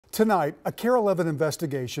Tonight, a KARE 11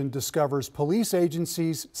 investigation discovers police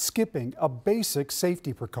agencies skipping a basic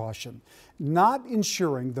safety precaution, not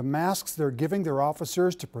ensuring the masks they're giving their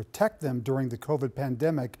officers to protect them during the COVID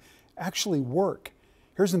pandemic actually work.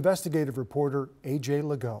 Here's investigative reporter AJ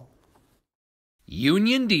Legault.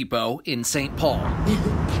 Union Depot in St. Paul.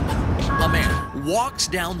 A man walks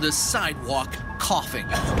down the sidewalk coughing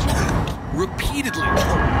repeatedly.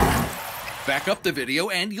 Back up the video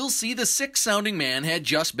and you'll see the sick-sounding man had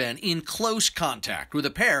just been in close contact with a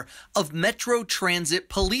pair of Metro Transit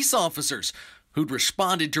police officers who'd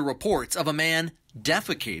responded to reports of a man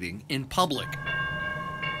defecating in public.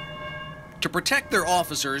 To protect their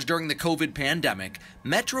officers during the COVID pandemic,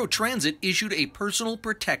 Metro Transit issued a personal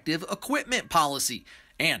protective equipment policy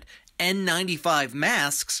and N95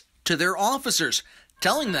 masks to their officers,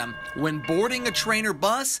 telling them when boarding a train or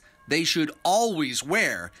bus, they should always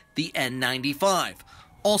wear the N95.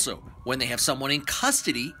 Also, when they have someone in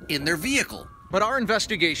custody in their vehicle. But our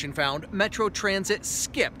investigation found Metro Transit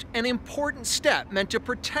skipped an important step meant to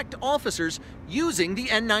protect officers using the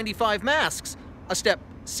N95 masks, a step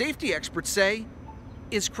safety experts say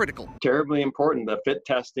is critical. Terribly important. The fit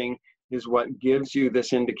testing is what gives you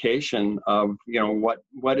this indication of,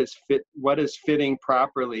 what is fitting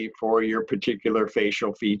properly for your particular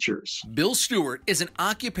facial features. Bill Stewart is an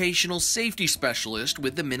occupational safety specialist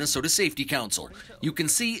with the Minnesota Safety Council. You can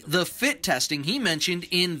see the fit testing he mentioned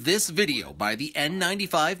in this video by the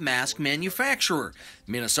N95 mask manufacturer,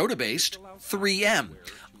 Minnesota-based 3M.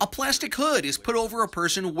 A plastic hood is put over a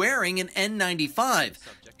person wearing an N95,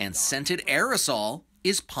 and scented aerosol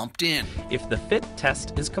is pumped in. If the fit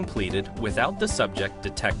test is completed without the subject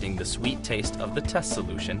detecting the sweet taste of the test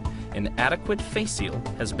solution, an adequate face seal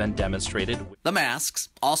has been demonstrated. The masks,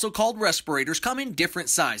 also called respirators, come in different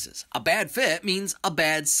sizes. A bad fit means a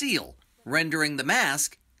bad seal, rendering the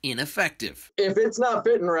mask ineffective. If it's not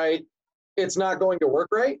fitting right, it's not going to work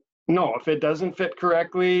right? No, if it doesn't fit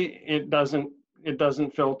correctly, it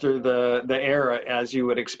doesn't filter the air as you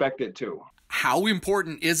would expect it to. How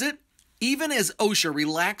important is it? Even as OSHA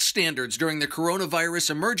relaxed standards during the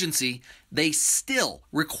coronavirus emergency, they still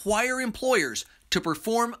require employers to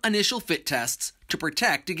perform initial fit tests to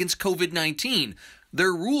protect against COVID-19.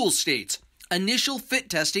 Their rule states initial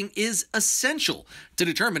fit testing is essential to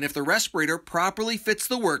determine if the respirator properly fits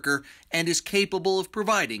the worker and is capable of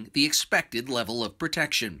providing the expected level of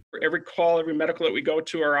protection. Every call, every medical that we go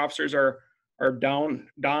to, our officers are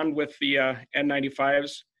donned with the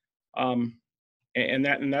N95s.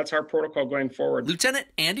 And that's our protocol going forward. Lieutenant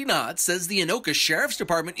Andy Knott says the Anoka Sheriff's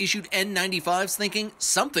Department issued N95s thinking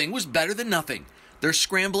something was better than nothing. They're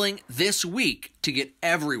scrambling this week to get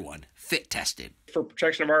everyone fit tested. For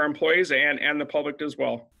protection of our employees and the public as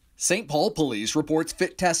well. St. Paul Police reports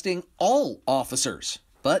fit testing all officers,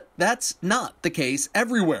 but that's not the case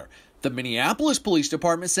everywhere. The Minneapolis Police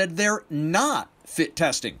Department said they're not fit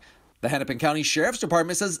testing. The Hennepin County Sheriff's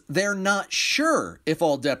Department says they're not sure if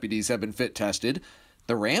all deputies have been fit tested.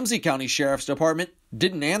 The Ramsey County Sheriff's Department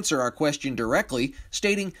didn't answer our question directly,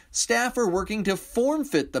 stating staff are working to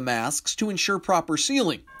form-fit the masks to ensure proper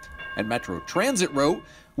sealing. And Metro Transit wrote,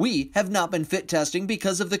 we have not been fit testing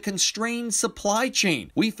because of the constrained supply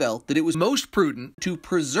chain. We felt that it was most prudent to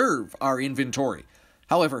preserve our inventory.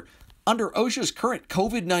 However, under OSHA's current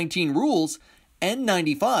COVID-19 rules,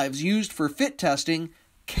 N95s used for fit testing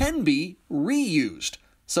can be reused.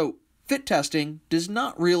 So fit testing does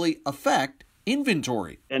not really affect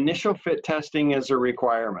inventory. Initial fit testing is a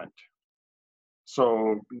requirement.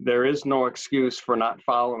 So there is no excuse for not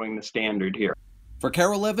following the standard here. For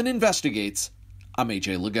KARE 11 Investigates, I'm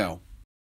AJ Legault.